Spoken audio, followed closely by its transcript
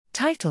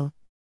Title: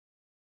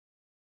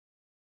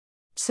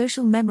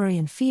 Social memory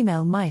in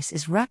female mice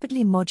is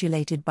rapidly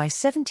modulated by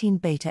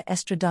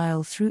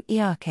 17β-estradiol through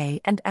ERK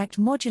and Akt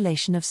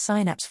modulation of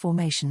synapse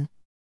formation.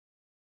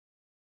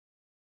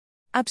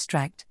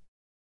 Abstract.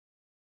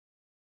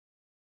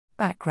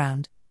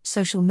 Background: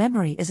 social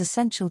memory is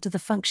essential to the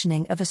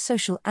functioning of a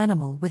social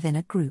animal within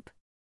a group.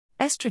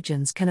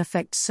 Estrogens can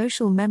affect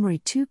social memory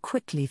too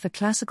quickly for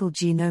classical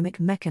genomic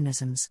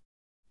mechanisms.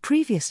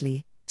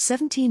 Previously,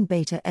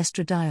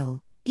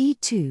 17β-estradiol,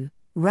 E2,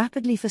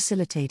 rapidly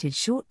facilitated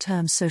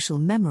short-term social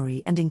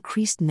memory and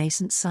increased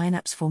nascent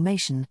synapse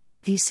formation,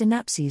 these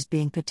synapses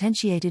being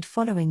potentiated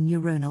following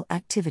neuronal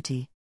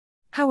activity.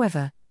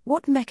 However,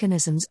 what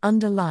mechanisms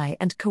underlie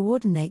and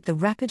coordinate the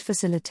rapid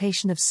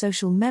facilitation of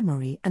social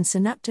memory and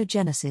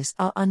synaptogenesis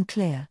are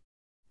unclear.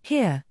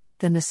 Here,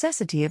 the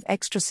necessity of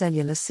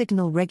extracellular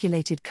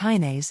signal-regulated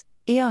kinase,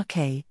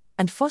 ERK,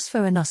 and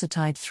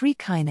phosphoinositide 3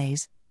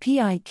 kinase,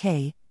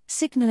 PIK,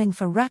 signaling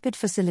for rapid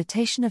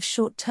facilitation of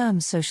short-term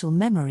social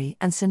memory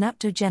and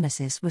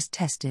synaptogenesis was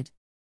tested.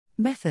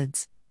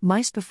 Methods: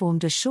 mice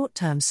performed a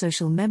short-term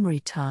social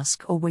memory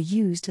task or were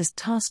used as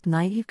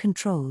task-naive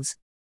controls.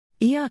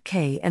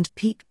 ERK and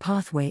peak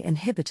pathway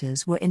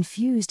inhibitors were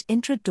infused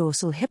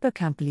intradorsal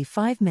hippocampally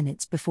 5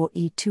 minutes before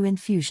E2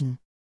 infusion.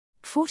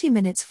 40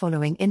 minutes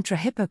following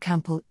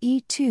intrahippocampal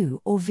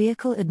E2 or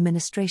vehicle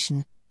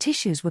administration,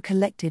 tissues were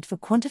collected for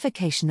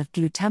quantification of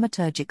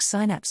glutamatergic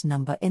synapse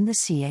number in the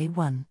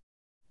CA1.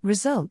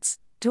 Results: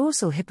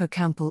 dorsal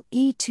hippocampal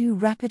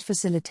E2 rapid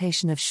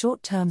facilitation of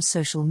short-term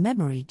social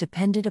memory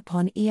depended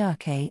upon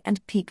ERK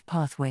and peak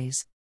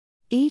pathways.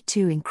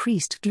 E2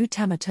 increased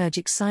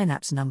glutamatergic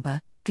synapse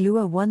number,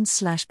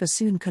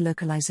 GLUA1/bassoon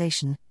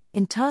colocalization,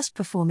 in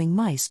task-performing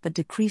mice but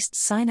decreased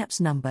synapse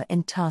number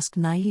in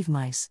task-naive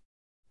mice.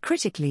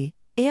 Critically,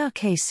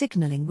 ERK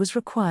signaling was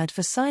required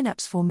for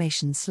synapse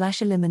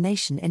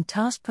formation/elimination in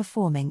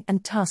task-performing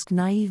and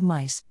task-naive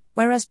mice,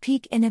 whereas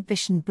peak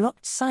inhibition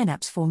blocked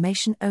synapse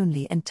formation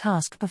only in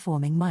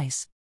task-performing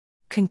mice.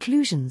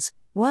 Conclusions: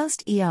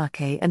 whilst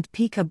ERK and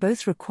peak are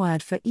both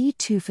required for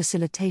E2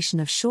 facilitation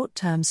of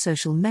short-term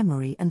social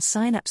memory and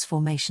synapse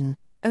formation,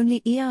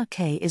 only ERK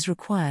is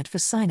required for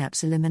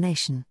synapse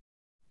elimination.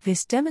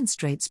 This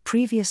demonstrates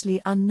previously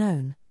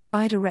unknown,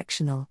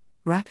 bidirectional,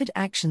 rapid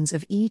actions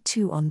of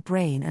E2 on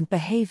brain and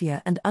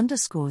behavior and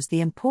underscores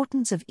the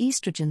importance of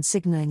estrogen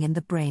signaling in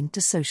the brain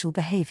to social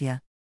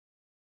behavior.